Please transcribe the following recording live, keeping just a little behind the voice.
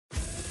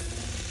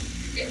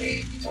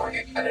Elite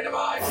target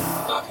identified.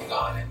 Locking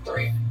on in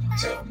 3,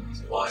 2,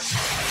 1.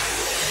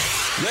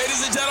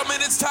 Ladies and gentlemen,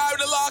 it's time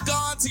to lock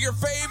on to your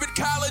favorite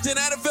college and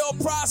NFL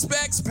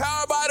prospects,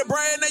 powered by the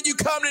brand that you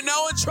come to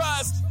know and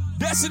trust,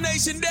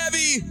 Destination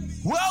Debbie.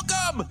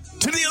 Welcome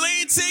to the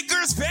Elite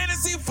Seekers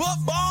Fantasy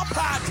Football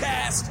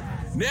Podcast.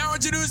 Now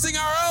introducing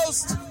our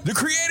host, the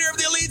creator of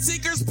the Elite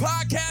Seekers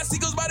Podcast. He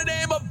goes by the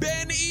name of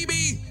Ben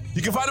Eby.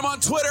 You can find him on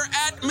Twitter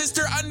at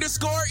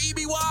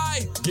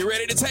Mr_EBY. Get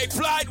ready to take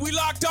flight. We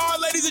locked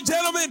on, ladies and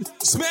gentlemen.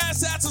 Smash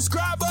that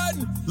subscribe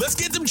button. Let's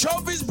get them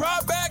trophies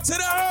brought back to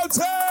the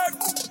hotel.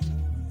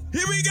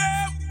 Here we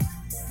go.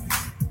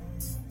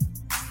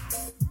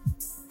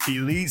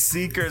 Elite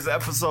Seekers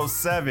episode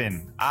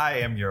 7. I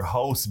am your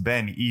host,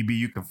 Ben Eby.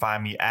 You can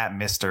find me at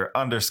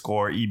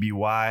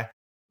Mr_EBY.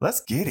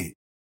 Let's get it.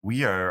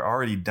 We are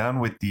already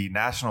done with the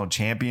national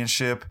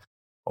championship.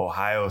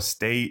 Ohio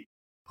State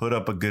put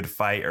up a good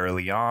fight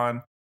early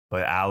on,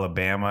 but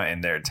Alabama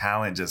and their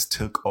talent just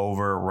took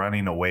over,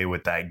 running away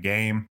with that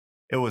game.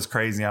 It was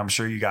crazy. I'm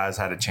sure you guys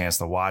had a chance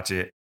to watch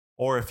it,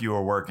 or if you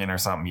were working or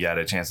something, you had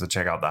a chance to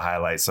check out the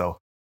highlights. So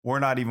we're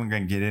not even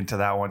going to get into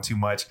that one too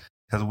much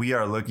because we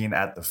are looking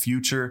at the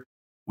future.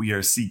 We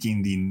are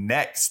seeking the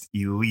next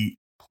elite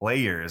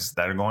players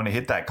that are going to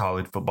hit that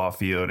college football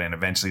field and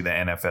eventually the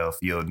NFL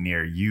field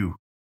near you.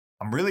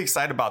 I'm really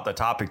excited about the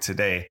topic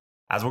today,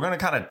 as we're going to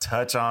kind of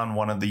touch on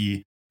one of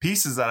the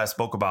pieces that I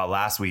spoke about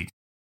last week.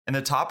 And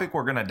the topic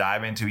we're going to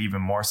dive into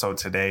even more so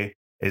today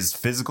is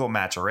physical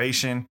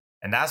maturation.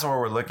 And that's where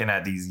we're looking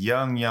at these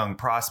young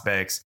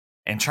prospects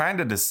and trying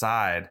to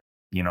decide,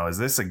 is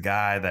this a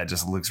guy that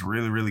just looks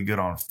really, really good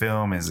on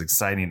film, is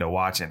exciting to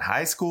watch in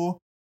high school?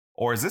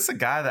 Or is this a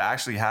guy that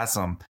actually has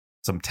some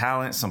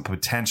talent, some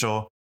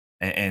potential,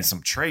 and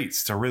some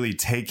traits to really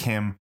take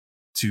him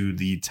to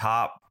the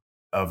top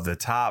of the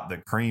top, the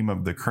cream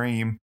of the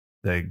cream,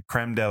 the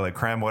creme de la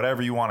creme,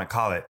 whatever you want to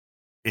call it?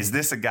 Is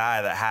this a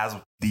guy that has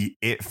the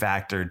it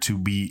factor to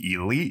be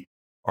elite?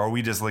 Or are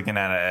we just looking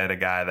at a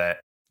guy that,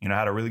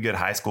 had a really good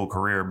high school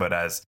career, but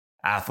as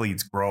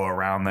athletes grow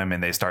around them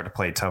and they start to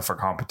play tougher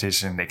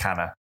competition, they kind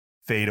of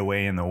fade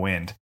away in the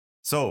wind?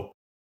 So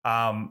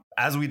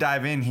as we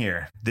dive in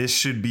here, this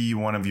should be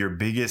one of your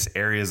biggest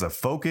areas of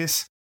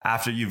focus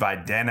after you've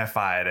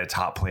identified a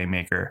top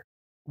playmaker.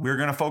 We're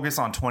going to focus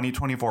on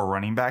 2024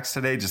 running backs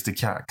today just to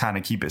kind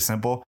of keep it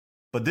simple.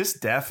 But this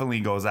definitely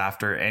goes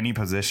after any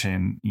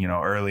position,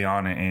 early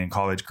on in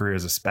college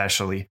careers,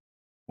 especially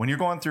when you're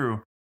going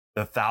through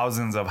the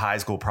thousands of high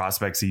school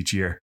prospects each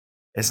year.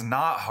 It's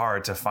not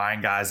hard to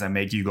find guys that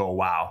make you go,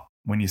 wow,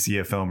 when you see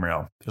a film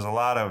reel. There's a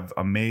lot of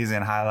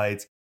amazing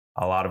highlights,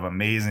 a lot of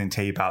amazing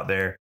tape out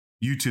there.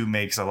 YouTube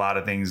makes a lot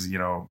of things,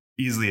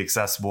 easily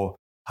accessible.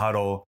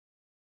 Huddle.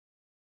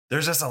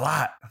 There's just a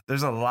lot.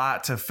 There's a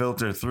lot to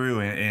filter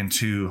through and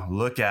to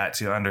look at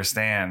to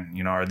understand,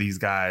 are these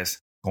guys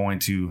going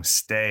to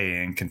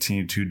stay and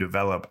continue to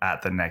develop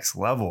at the next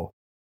level?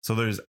 So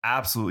there's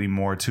absolutely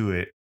more to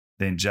it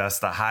than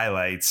just the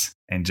highlights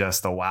and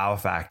just the wow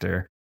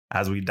factor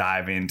as we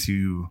dive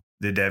into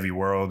the Devy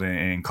world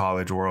and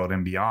college world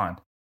and beyond.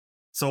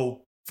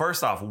 So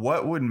first off,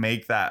 what would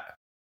make that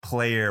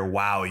player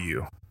wow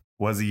you?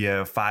 Was he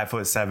a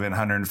 5'7",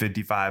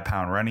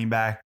 155-pound running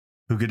back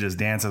who could just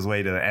dance his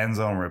way to the end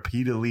zone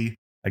repeatedly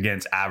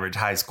against average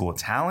high school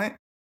talent?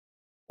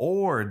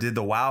 Or did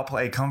the wow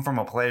play come from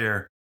a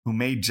player who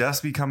may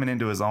just be coming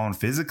into his own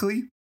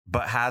physically,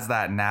 but has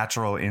that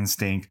natural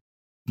instinct,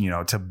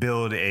 to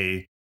build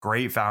a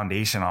great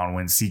foundation on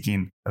when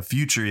seeking a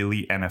future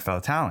elite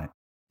NFL talent?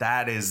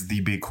 That is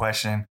the big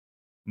question.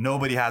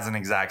 Nobody has an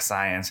exact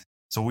science.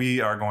 So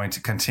we are going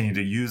to continue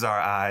to use our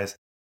eyes,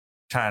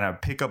 trying to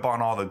pick up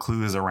on all the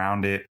clues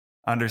around it,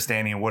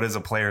 understanding what is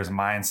a player's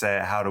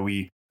mindset. How do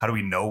we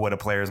know what a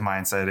player's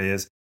mindset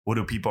is? What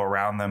do people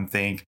around them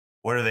think?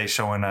 What are they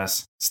showing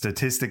us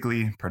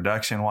statistically,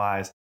 production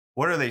wise?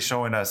 What are they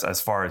showing us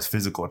as far as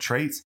physical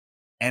traits?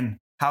 And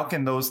how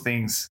can those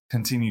things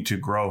continue to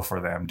grow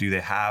for them?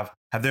 Have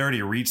they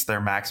already reached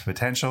their max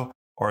potential?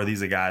 Or are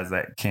these the guys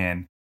that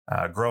can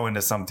grow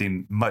into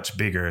something much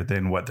bigger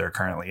than what they're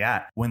currently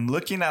at? When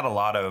looking at a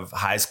lot of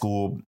high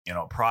school,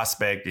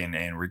 prospect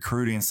and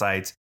recruiting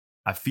sites,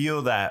 I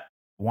feel that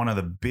one of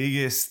the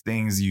biggest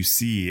things you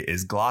see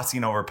is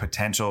glossing over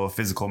potential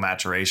physical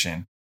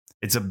maturation.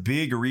 It's a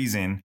big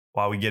reason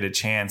why we get a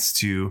chance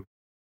to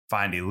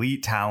find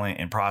elite talent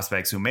and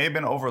prospects who may have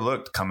been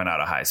overlooked coming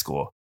out of high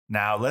school.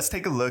 Now, let's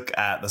take a look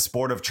at the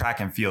sport of track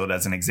and field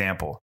as an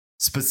example,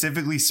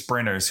 specifically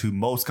sprinters who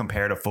most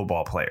compare to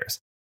football players.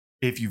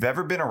 If you've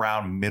ever been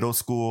around middle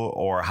school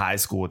or high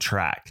school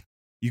track,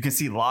 you can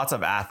see lots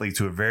of athletes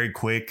who are very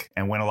quick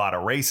and win a lot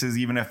of races,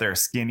 even if they're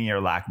skinny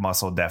or lack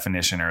muscle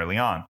definition early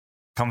on.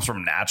 Comes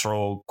from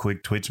natural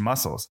quick twitch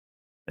muscles.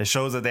 It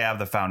shows that they have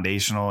the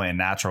foundational and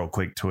natural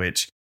quick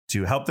twitch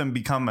to help them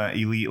become an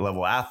elite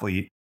level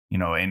athlete,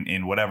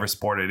 in whatever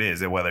sport it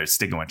is, whether it's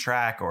sticking with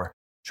track or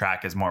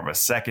track is more of a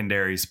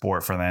secondary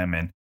sport for them.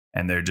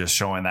 And they're just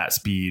showing that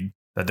speed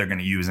that they're going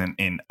to use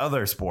in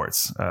other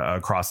sports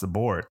across the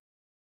board.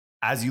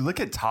 As you look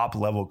at top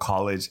level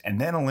college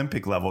and then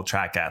Olympic level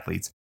track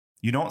athletes,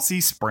 you don't see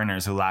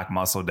sprinters who lack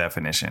muscle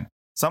definition.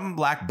 Some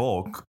lack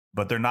bulk,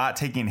 but they're not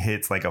taking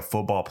hits like a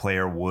football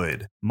player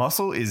would.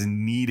 Muscle is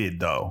needed,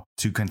 though,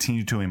 to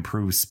continue to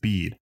improve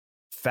speed.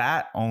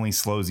 Fat only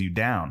slows you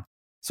down.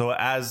 So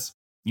as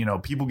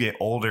people get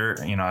older,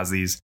 as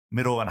these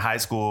middle and high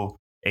school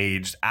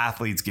aged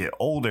athletes get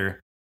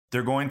older,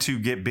 they're going to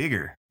get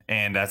bigger.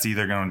 And that's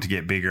either going to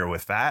get bigger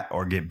with fat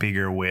or get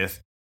bigger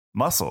with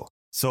muscle.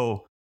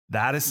 So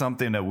that is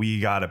something that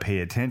we got to pay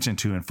attention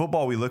to. In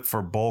football, we look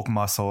for bulk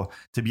muscle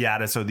to be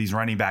added so these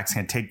running backs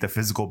can take the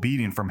physical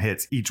beating from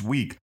hits each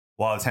week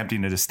while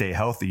attempting to just stay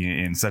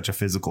healthy in such a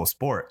physical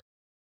sport.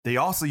 They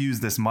also use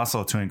this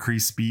muscle to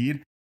increase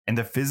speed and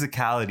the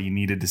physicality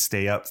needed to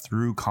stay up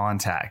through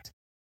contact.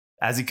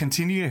 As you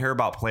continue to hear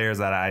about players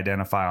that I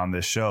identify on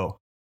this show,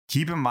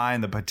 keep in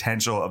mind the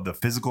potential of the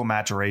physical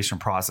maturation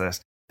process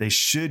they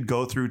should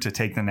go through to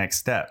take the next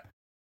step.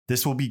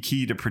 This will be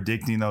key to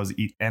predicting those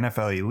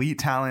NFL elite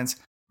talents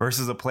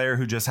versus a player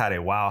who just had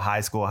a wow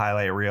high school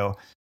highlight reel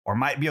or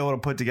might be able to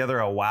put together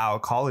a wow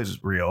college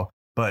reel,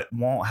 but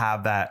won't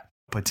have that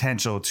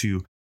potential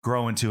to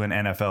grow into an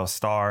NFL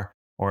star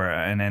or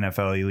an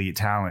NFL elite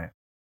talent.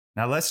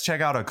 Now let's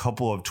check out a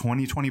couple of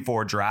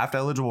 2024 draft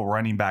eligible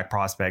running back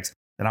prospects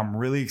that I'm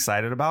really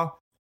excited about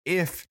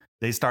if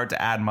they start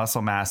to add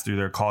muscle mass through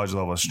their college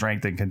level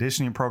strength and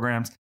conditioning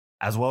programs,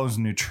 as well as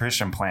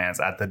nutrition plans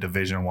at the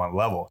Division I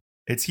level.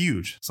 It's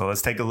huge. So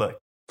let's take a look.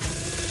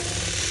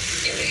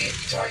 Unique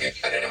target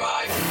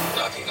identified.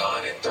 Knocking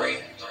on in 3,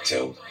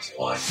 2,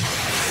 1.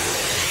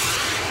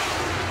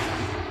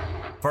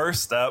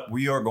 First up,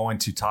 we are going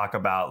to talk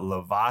about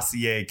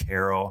Lovasea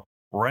Carroll,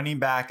 running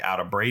back out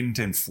of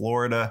Bradenton,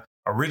 Florida,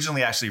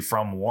 originally actually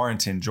from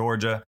Warrenton,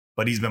 Georgia,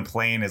 but he's been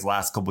playing his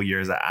last couple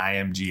years at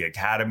IMG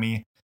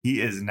Academy.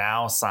 He is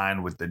now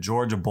signed with the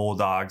Georgia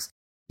Bulldogs.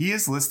 He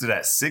is listed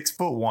at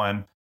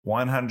 6'1",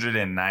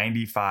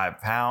 195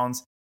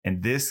 pounds.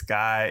 And this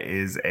guy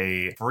is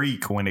a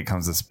freak when it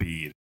comes to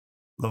speed.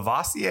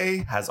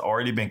 Lovasea has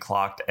already been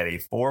clocked at a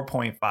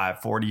 4.5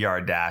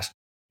 40-yard dash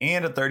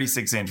and a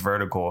 36-inch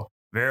vertical,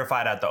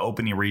 verified at the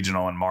opening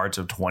regional in March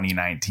of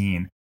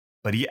 2019.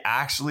 But he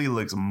actually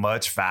looks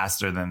much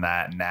faster than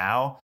that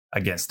now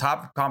against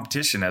top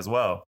competition as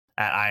well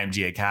at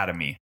IMG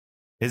Academy.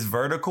 His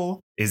vertical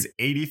is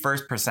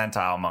 81st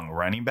percentile among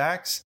running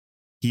backs.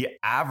 He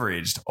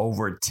averaged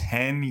over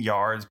 10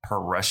 yards per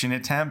rushing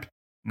attempt.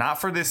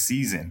 Not for this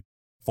season,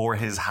 for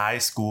his high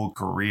school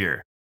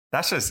career.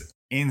 That's just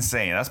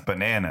insane. That's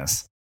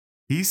bananas.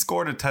 He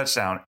scored a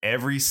touchdown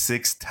every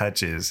 6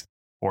 touches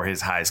for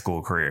his high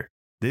school career.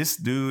 This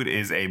dude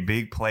is a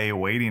big play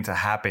waiting to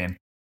happen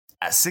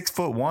at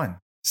 6'1",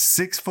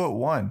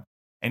 6'1",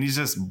 and he's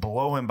just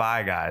blowing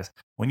by guys.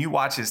 When you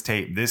watch his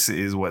tape, this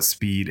is what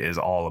speed is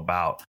all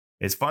about.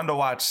 It's fun to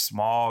watch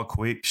small,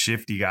 quick,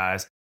 shifty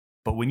guys,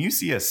 but when you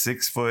see a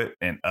 6 foot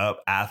and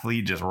up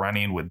athlete just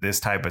running with this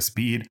type of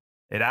speed,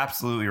 it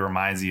absolutely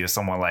reminds you of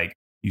someone like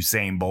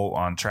Usain Bolt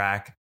on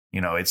track.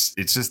 It's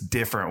just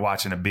different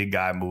watching a big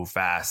guy move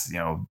fast.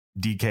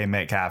 DK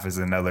Metcalf is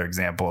another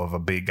example of a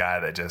big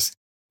guy that just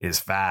is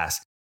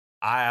fast.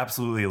 I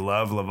absolutely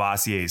love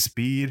Lavasea's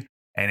speed,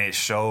 and it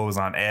shows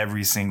on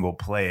every single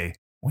play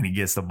when he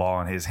gets the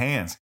ball in his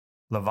hands.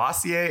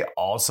 Lovasea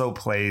also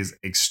plays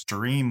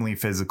extremely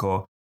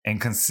physical and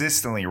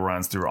consistently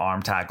runs through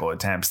arm tackle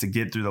attempts to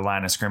get through the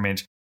line of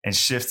scrimmage and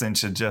shifts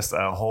into just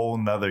a whole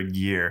nother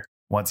gear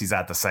once he's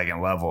at the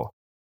second level.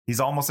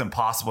 He's almost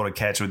impossible to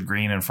catch with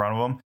green in front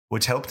of him,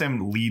 which helped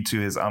him lead to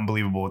his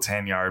unbelievable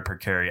 10-yard per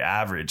carry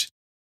average.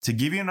 To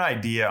give you an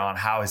idea on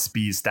how his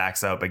speed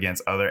stacks up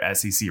against other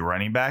SEC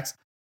running backs,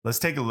 let's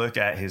take a look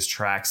at his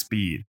track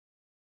speed.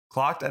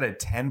 Clocked at a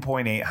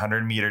 10.8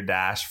 100-meter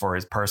dash for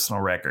his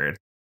personal record,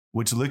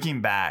 which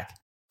looking back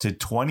to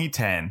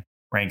 2010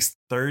 ranks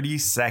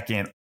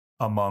 32nd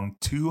among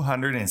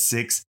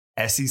 206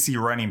 SEC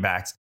running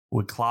backs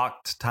with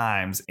clocked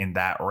times in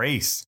that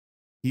race.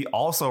 He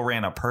also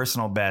ran a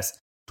personal best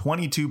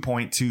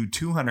 22.2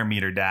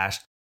 200-meter dash,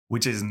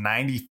 which is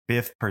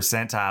 95th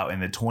percentile in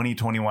the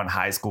 2021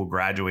 high school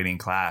graduating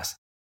class.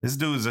 This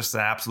dude is just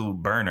an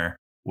absolute burner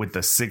with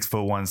the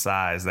 6'1"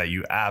 size that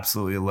you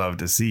absolutely love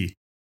to see.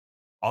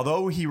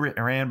 Although he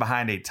ran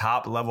behind a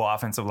top-level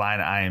offensive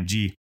line at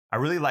IMG, I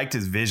really liked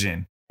his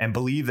vision and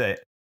believe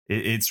that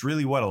it's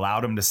really what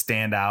allowed him to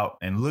stand out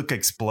and look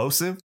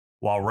explosive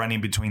while running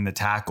between the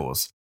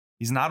tackles.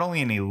 He's not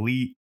only an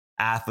elite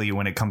athlete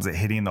when it comes to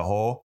hitting the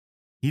hole,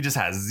 he just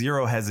has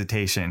zero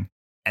hesitation.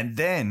 And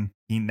then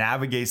he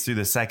navigates through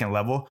the second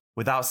level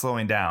without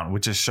slowing down,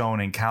 which is shown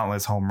in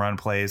countless home run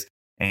plays.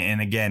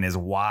 And again, is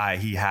why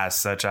he has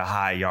such a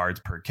high yards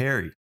per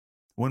carry.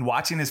 When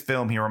watching his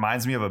film, he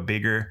reminds me of a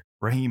bigger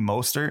Raheem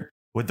Mostert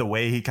with the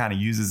way he kind of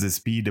uses his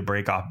speed to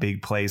break off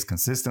big plays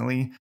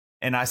consistently.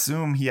 And I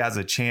assume he has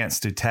a chance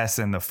to test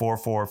in the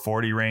 4.4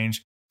 40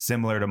 range,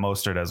 similar to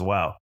Mostert as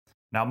well.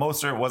 Now,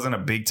 Mostert wasn't a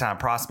big-time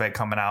prospect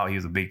coming out. He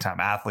was a big-time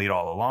athlete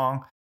all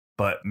along.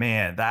 But,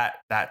 man,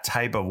 that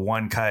type of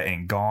one cut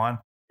and gone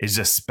is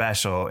just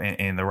special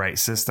in the right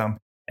system.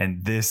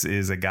 And this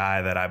is a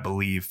guy that I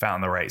believe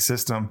found the right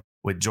system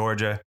with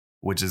Georgia,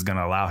 which is going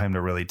to allow him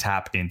to really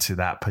tap into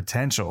that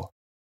potential.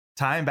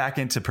 Tying back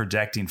into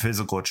projecting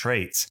physical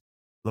traits,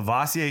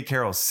 Lavoisier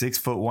Carroll's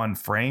 6'1"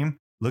 frame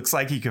looks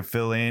like he could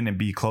fill in and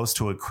be close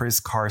to a Chris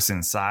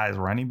Carson size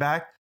running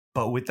back,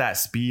 but with that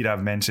speed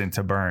I've mentioned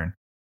to burn.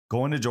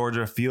 Going to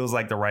Georgia feels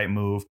like the right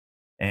move.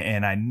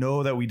 And I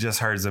know that we just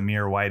heard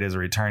Zamir White is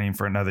returning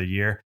for another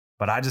year,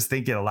 but I just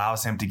think it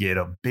allows him to get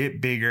a bit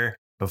bigger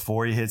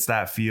before he hits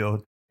that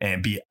field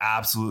and be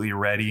absolutely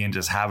ready and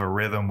just have a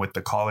rhythm with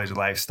the college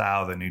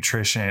lifestyle, the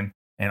nutrition,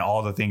 and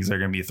all the things that are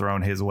going to be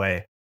thrown his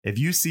way. If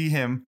you see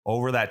him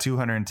over that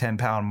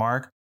 210-pound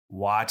mark,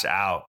 watch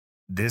out.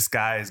 This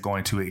guy is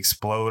going to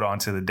explode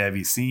onto the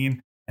Devy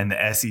scene, and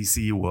the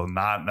SEC will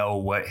not know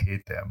what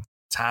hit them.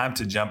 Time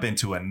to jump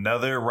into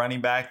another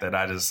running back that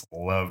I just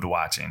loved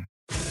watching.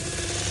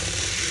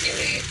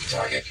 Unique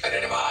target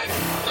identified.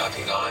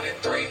 Locking on in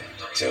 3,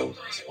 2,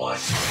 1.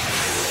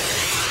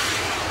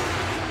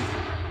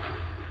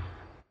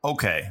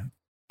 Okay,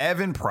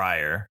 Evan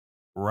Pryor,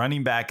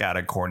 running back out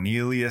of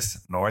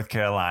Cornelius, North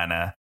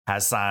Carolina,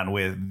 has signed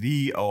with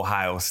the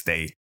Ohio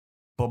State.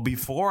 But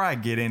before I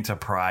get into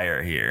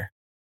Pryor here,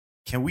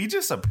 can we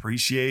just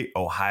appreciate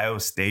Ohio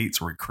State's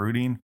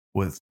recruiting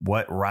with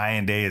what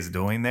Ryan Day is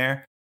doing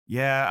there?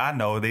 Yeah, I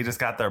know they just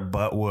got their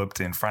butt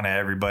whooped in front of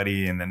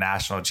everybody in the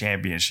national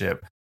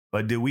championship.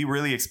 But did we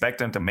really expect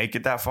them to make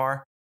it that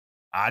far?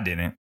 I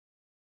didn't.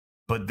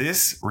 But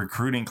this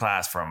recruiting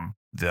class from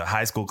the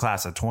high school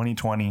class of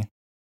 2020,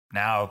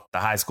 now the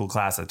high school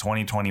class of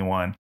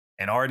 2021,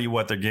 and already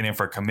what they're getting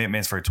for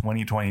commitments for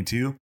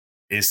 2022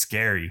 is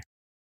scary.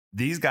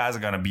 These guys are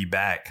going to be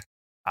back.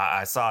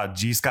 I saw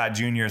G. Scott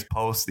Jr.'s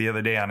post the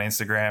other day on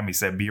Instagram. He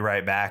said, "Be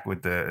right back,"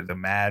 with the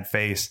mad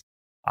face.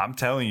 I'm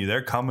telling you,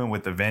 they're coming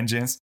with the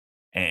vengeance.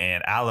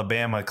 And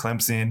Alabama,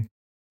 Clemson,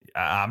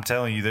 I'm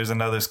telling you, there's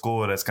another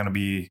school that's going to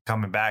be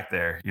coming back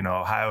there. You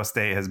know, Ohio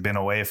State has been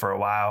away for a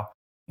while,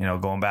 you know,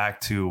 going back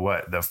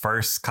to the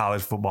first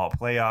college football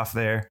playoff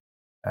there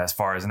as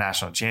far as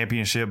national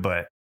championship.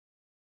 But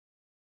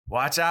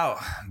watch out.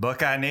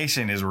 Buckeye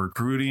Nation is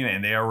recruiting,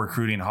 and they are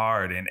recruiting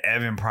hard. And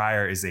Evan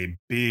Pryor is a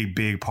big,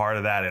 big part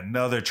of that.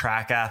 Another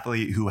track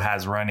athlete who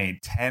has run a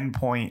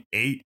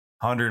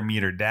 10.800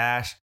 meter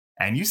dash.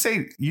 And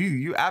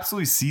you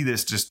absolutely see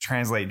this just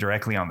translate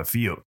directly on the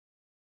field.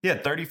 He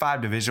had 35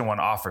 Division I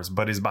offers,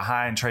 but is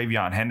behind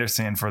Travion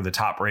Henderson for the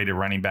top rated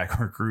running back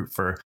recruit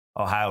for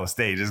Ohio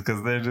State, just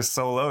because they're just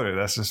so loaded.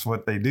 That's just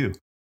what they do.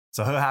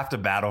 So he'll have to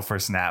battle for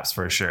snaps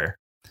for sure.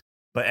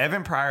 But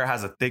Evan Pryor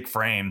has a thick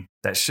frame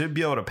that should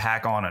be able to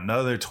pack on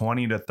another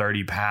 20 to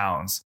 30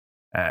 pounds.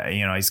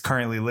 He's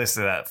currently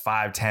listed at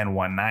 5'10",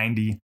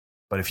 190.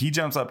 But if he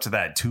jumps up to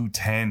that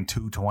 210,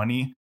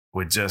 220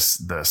 with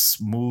just the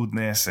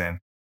smoothness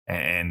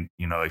and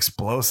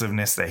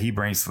explosiveness that he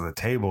brings to the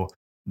table,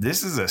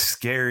 this is a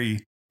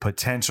scary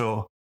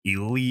potential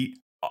elite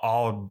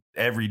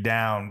every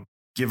down,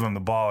 give him the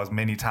ball as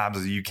many times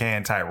as you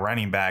can type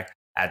running back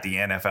at the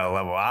NFL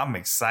level. I'm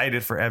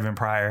excited for Evan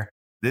Pryor.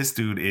 This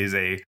dude is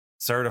a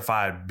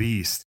certified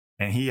beast,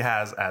 and he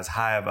has as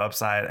high of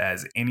upside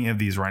as any of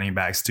these running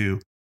backs do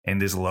in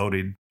this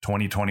loaded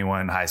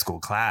 2021 high school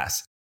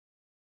class.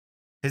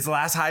 His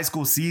last high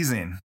school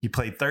season, he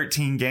played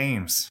 13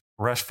 games,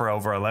 rushed for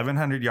over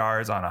 1,100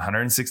 yards on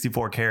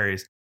 164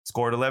 carries,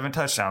 scored 11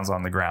 touchdowns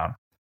on the ground.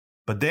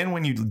 But then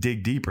when you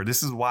dig deeper,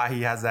 this is why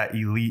he has that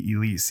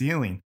elite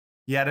ceiling.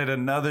 He added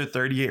another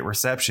 38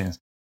 receptions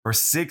for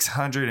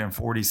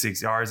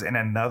 646 yards and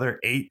another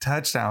 8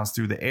 touchdowns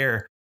through the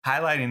air,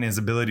 highlighting his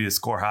ability to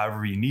score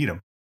however you need him.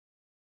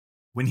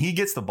 When he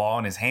gets the ball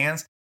in his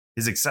hands,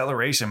 his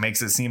acceleration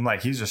makes it seem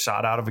like he's just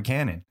shot out of a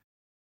cannon.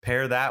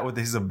 Pair that with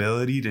his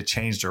ability to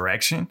change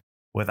direction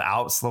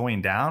without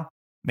slowing down,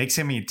 makes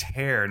him a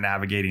terror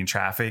navigating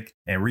traffic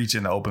and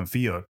reaching the open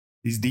field.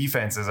 These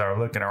defenses are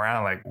looking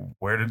around like,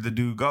 where did the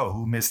dude go?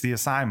 Who missed the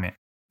assignment?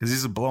 Because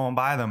he's just blowing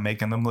by them,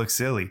 making them look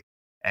silly.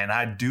 And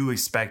I do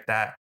expect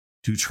that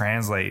to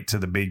translate to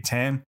the Big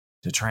Ten,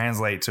 to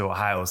translate to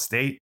Ohio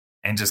State,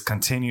 and just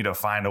continue to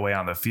find a way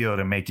on the field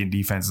and making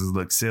defenses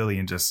look silly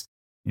and just,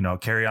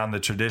 carry on the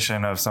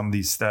tradition of some of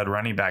these stud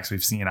running backs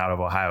we've seen out of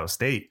Ohio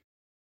State.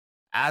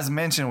 As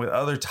mentioned with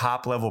other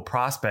top level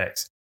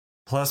prospects,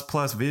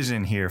 plus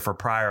vision here for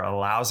Pryor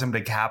allows him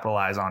to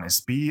capitalize on his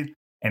speed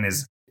and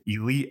his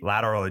elite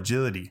lateral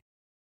agility.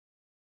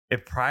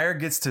 If Pryor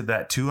gets to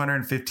that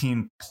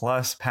 215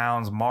 plus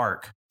pounds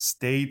mark,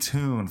 stay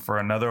tuned for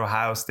another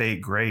Ohio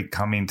State great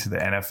coming to the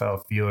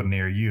NFL field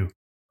near you.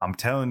 I'm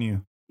telling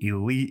you,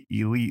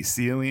 elite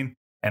ceiling,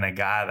 and a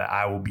guy that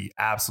I will be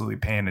absolutely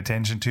paying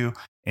attention to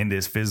in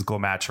this physical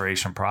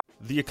maturation process.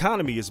 The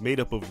economy is made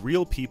up of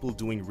real people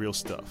doing real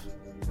stuff,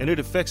 and it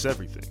affects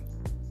everything,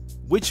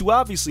 which you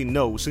obviously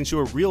know since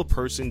you're a real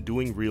person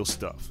doing real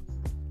stuff.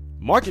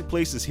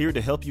 Marketplace is here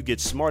to help you get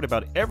smart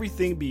about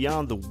everything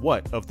beyond the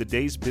what of the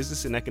day's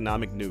business and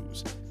economic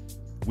news.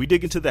 We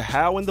dig into the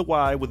how and the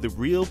why with the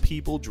real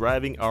people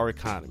driving our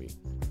economy.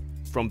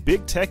 From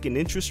big tech and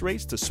interest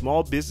rates to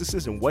small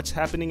businesses and what's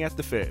happening at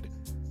the Fed,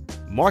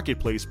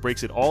 Marketplace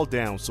breaks it all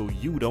down so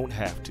you don't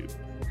have to.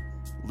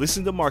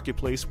 Listen to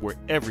Marketplace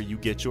wherever you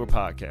get your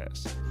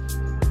podcasts.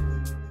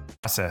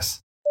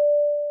 Process.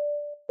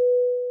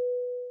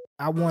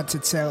 I want to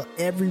tell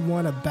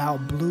everyone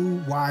about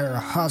Blue Wire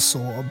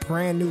Hustle, a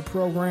brand new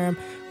program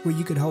where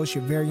you can host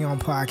your very own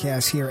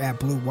podcast here at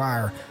Blue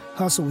Wire.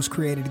 Hustle was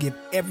created to give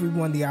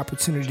everyone the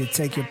opportunity to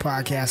take your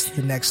podcast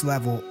to the next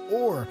level.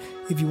 Or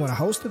if you want to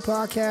host a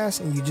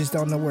podcast and you just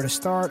don't know where to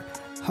start,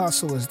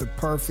 Hustle is the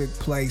perfect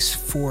place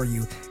for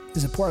you.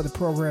 As a part of the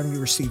program, you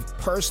receive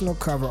personal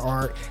cover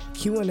art,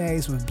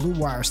 Q&As with Blue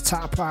Wire's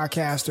top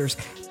podcasters,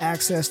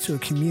 access to a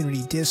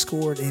community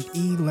Discord, and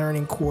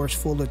e-learning course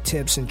full of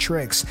tips and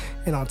tricks.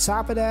 And on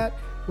top of that,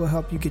 we'll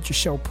help you get your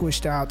show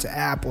pushed out to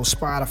Apple,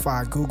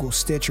 Spotify, Google,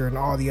 Stitcher, and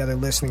all the other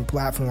listening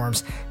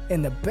platforms.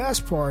 And the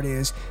best part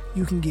is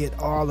you can get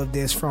all of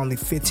this for only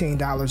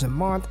 $15 a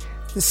month,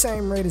 the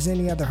same rate as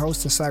any other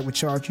hosting site would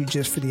charge you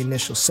just for the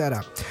initial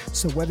setup.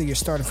 So whether you're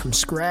starting from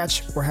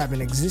scratch or have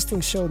an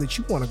existing show that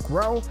you want to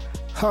grow,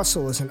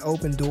 Hustle is an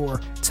open door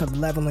to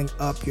leveling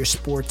up your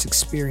sports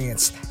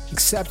experience.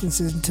 Acceptance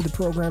into the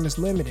program is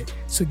limited,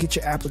 so get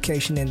your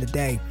application in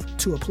today.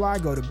 To apply,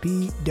 go to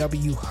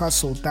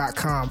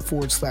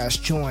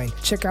bwhustle.com/join.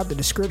 Check out the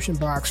description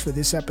box for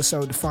this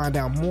episode to find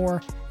out more,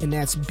 and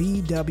that's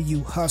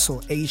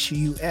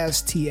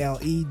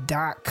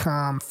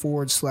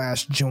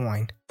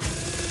bwhustle.com/join.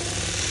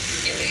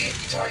 Unique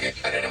target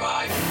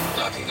identified.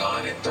 Locking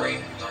on in 3,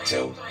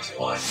 2,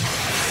 1.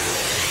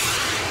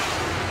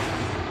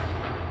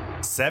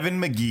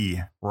 Seven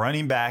McGee,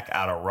 running back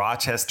out of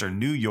Rochester,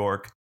 New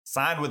York,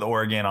 signed with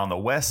Oregon on the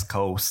West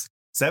Coast.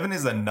 Seven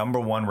is the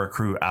 #1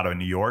 recruit out of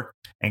New York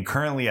and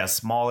currently as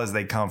small as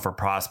they come for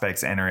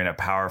prospects entering a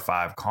Power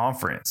 5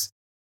 conference.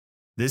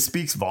 This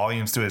speaks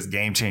volumes to his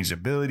game-changing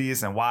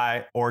abilities and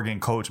why Oregon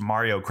coach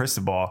Mario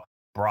Cristobal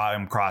brought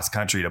him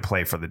cross-country to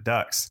play for the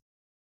Ducks.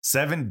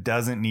 Seven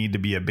doesn't need to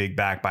be a big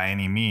back by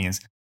any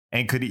means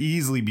and could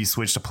easily be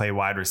switched to play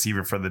wide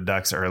receiver for the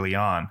Ducks early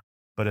on.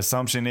 But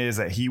assumption is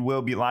that he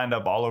will be lined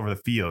up all over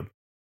the field.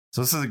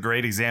 So this is a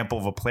great example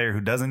of a player who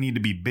doesn't need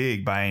to be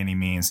big by any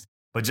means,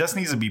 but just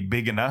needs to be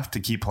big enough to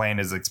keep playing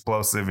his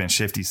explosive and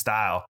shifty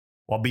style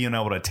while being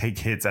able to take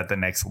hits at the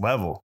next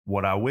level.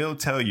 What I will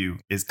tell you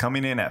is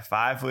coming in at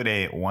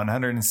 5'8",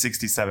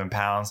 167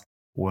 pounds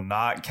will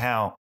not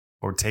count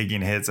for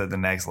taking hits at the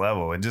next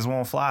level. It just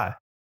won't fly.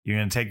 You're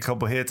going to take a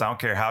couple hits. I don't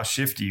care how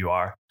shifty you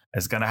are.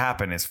 It's going to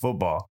happen. It's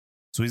football.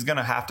 So he's going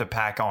to have to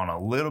pack on a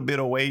little bit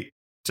of weight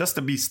just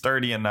to be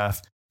sturdy enough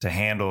to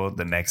handle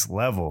the next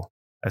level,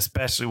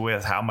 especially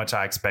with how much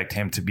I expect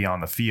him to be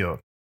on the field.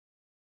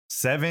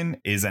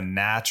 Seven is a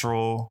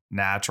natural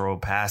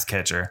pass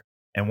catcher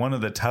and one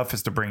of the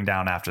toughest to bring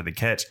down after the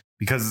catch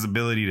because of his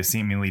ability to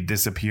seemingly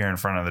disappear in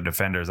front of the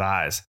defender's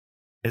eyes.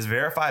 His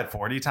verified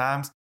 40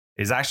 times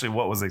is actually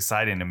what was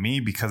exciting to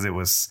me because it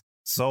was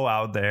so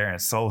out there and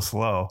so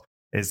slow.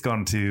 It's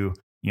going to,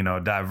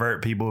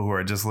 divert people who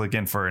are just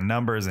looking for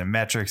numbers and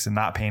metrics and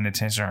not paying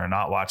attention or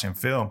not watching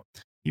film.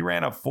 He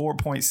ran a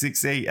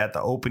 4.68 at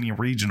the opening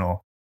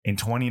regional in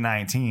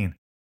 2019.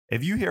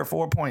 If you hear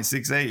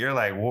 4.68, you're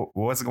like,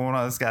 what's going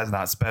on? This guy's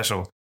not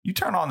special. You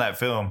turn on that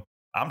film.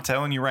 I'm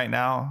telling you right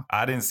now,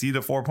 I didn't see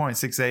the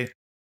 4.68,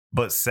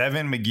 but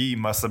Seven McGee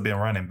must have been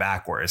running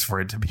backwards for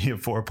it to be a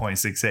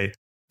 4.68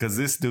 because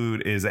this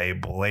dude is a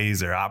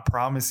blazer. I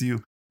promise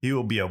you, he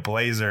will be a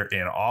blazer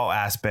in all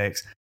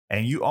aspects.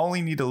 And you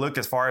only need to look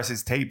as far as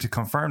his tape to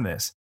confirm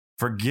this.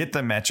 Forget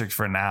the metrics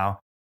for now.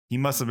 He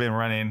must have been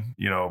running,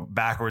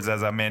 backwards,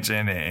 as I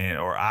mentioned,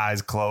 or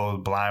eyes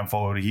closed,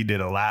 blindfolded. He did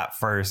a lap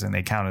first, and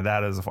they counted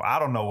that as I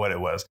don't know what it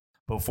was,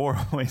 but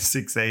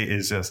 4.68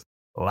 is just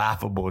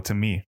laughable to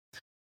me.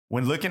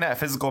 When looking at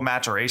physical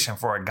maturation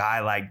for a guy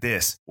like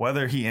this,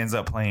 whether he ends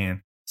up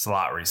playing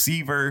slot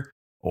receiver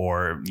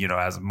or,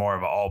 as more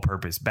of an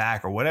all-purpose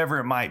back or whatever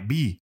it might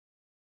be,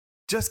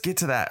 just get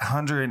to that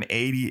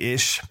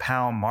 180-ish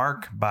pound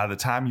mark by the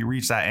time you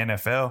reach that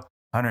NFL.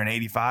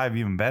 185,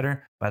 even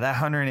better. By that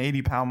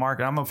 180 pound mark,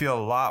 I'm going to feel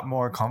a lot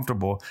more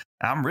comfortable.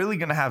 I'm really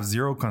going to have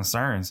zero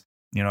concerns,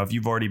 if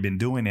you've already been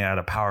doing it at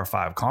a Power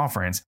 5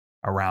 conference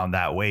around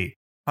that weight.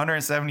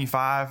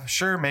 175,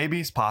 sure, maybe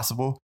it's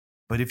possible.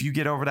 But if you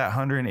get over that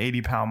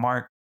 180 pound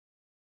mark,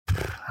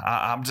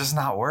 I'm just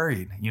not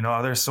worried.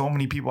 There's so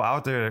many people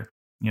out there.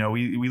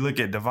 We look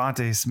at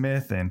Devontae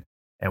Smith and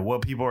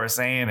what people are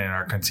saying and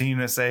are continuing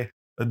to say.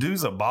 The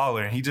dude's a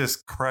baller and he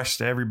just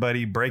crushed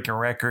everybody, breaking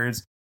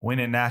records,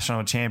 winning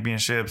national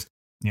championships.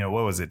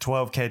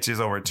 12 catches,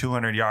 over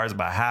 200 yards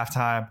by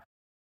halftime.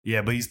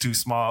 Yeah, but he's too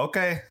small.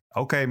 Okay,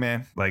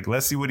 man.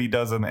 Let's see what he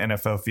does on the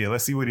NFL field.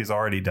 Let's see what he's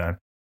already done.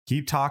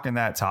 Keep talking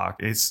that talk.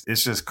 It's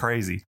just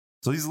crazy.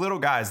 So these little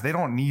guys, they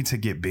don't need to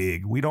get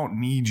big. We don't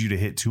need you to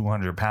hit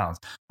 200 pounds.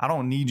 I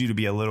don't need you to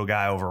be a little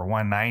guy over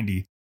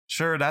 190.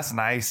 Sure, that's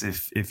nice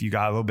if you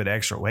got a little bit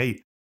extra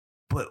weight.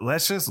 But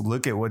let's just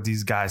look at what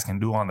these guys can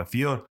do on the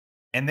field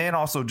and then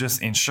also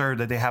just ensure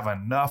that they have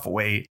enough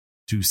weight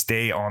to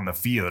stay on the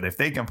field. If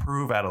they can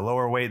prove at a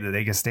lower weight that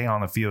they can stay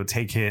on the field,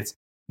 take hits,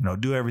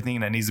 do everything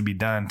that needs to be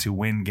done to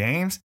win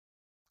games,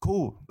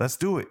 cool, let's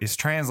do it. It's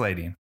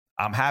translating.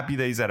 I'm happy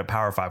that he's at a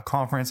Power 5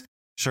 conference.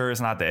 Sure,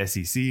 it's not the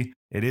SEC.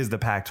 It is the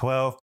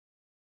Pac-12.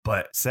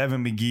 But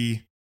Seven McGee,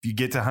 if you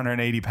get to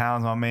 180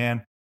 pounds, my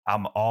man,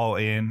 I'm all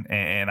in.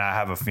 And I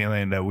have a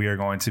feeling that we are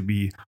going to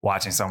be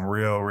watching some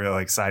real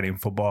exciting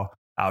football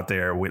out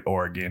there with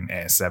Oregon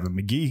and Seven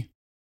McGee.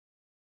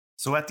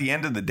 So at the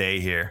end of the day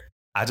here,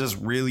 I just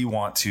really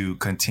want to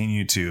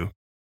continue to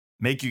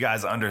make you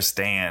guys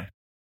understand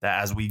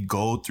that as we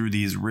go through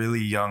these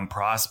really young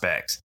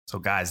prospects, so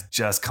guys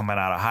just coming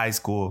out of high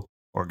school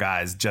or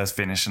guys just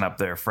finishing up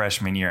their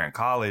freshman year in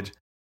college,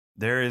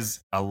 there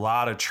is a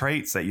lot of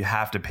traits that you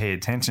have to pay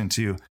attention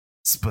to,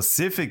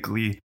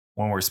 specifically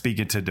when we're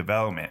speaking to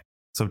development.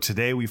 So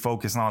today we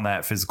focus on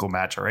that physical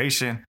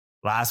maturation.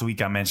 Last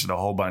week I mentioned a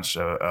whole bunch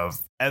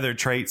of other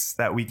traits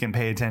that we can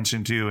pay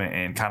attention to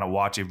and kind of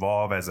watch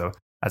evolve as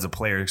a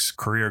player's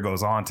career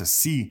goes on to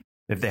see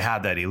if they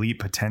have that elite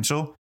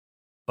potential.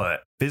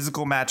 But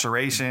physical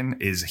maturation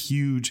is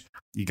huge.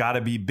 You got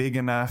to be big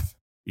enough.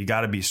 You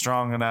got to be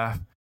strong enough.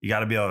 You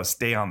got to be able to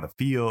stay on the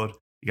field.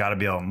 You got to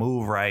be able to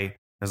move right.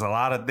 There's a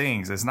lot of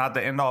things. It's not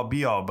the end all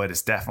be all, but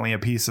it's definitely a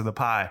piece of the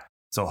pie.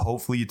 So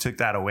hopefully you took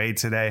that away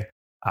today.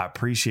 I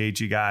appreciate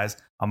you guys.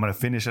 I'm going to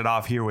finish it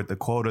off here with the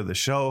quote of the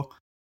show.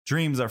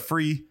 Dreams are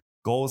free.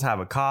 Goals have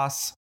a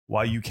cost.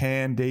 While you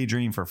can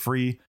daydream for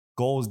free,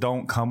 goals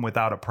don't come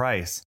without a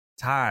price.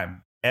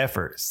 Time,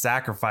 effort,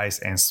 sacrifice,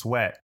 and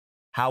sweat.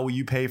 How will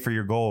you pay for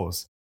your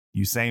goals?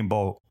 Usain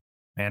Bolt.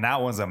 Man,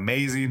 that one's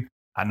amazing.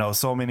 I know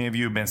so many of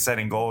you have been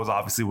setting goals,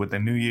 obviously, with the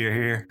new year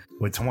here,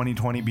 with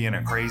 2020 being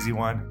a crazy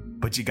one.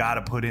 But you got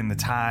to put in the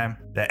time,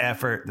 the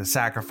effort, the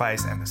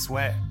sacrifice, and the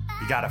sweat.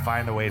 You got to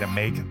find a way to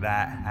make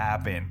that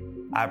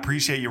happen. I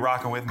appreciate you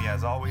rocking with me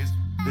as always.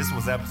 This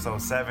was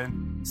episode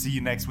 7. See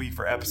you next week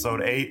for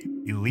episode 8.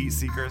 Elite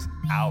Seekers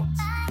out.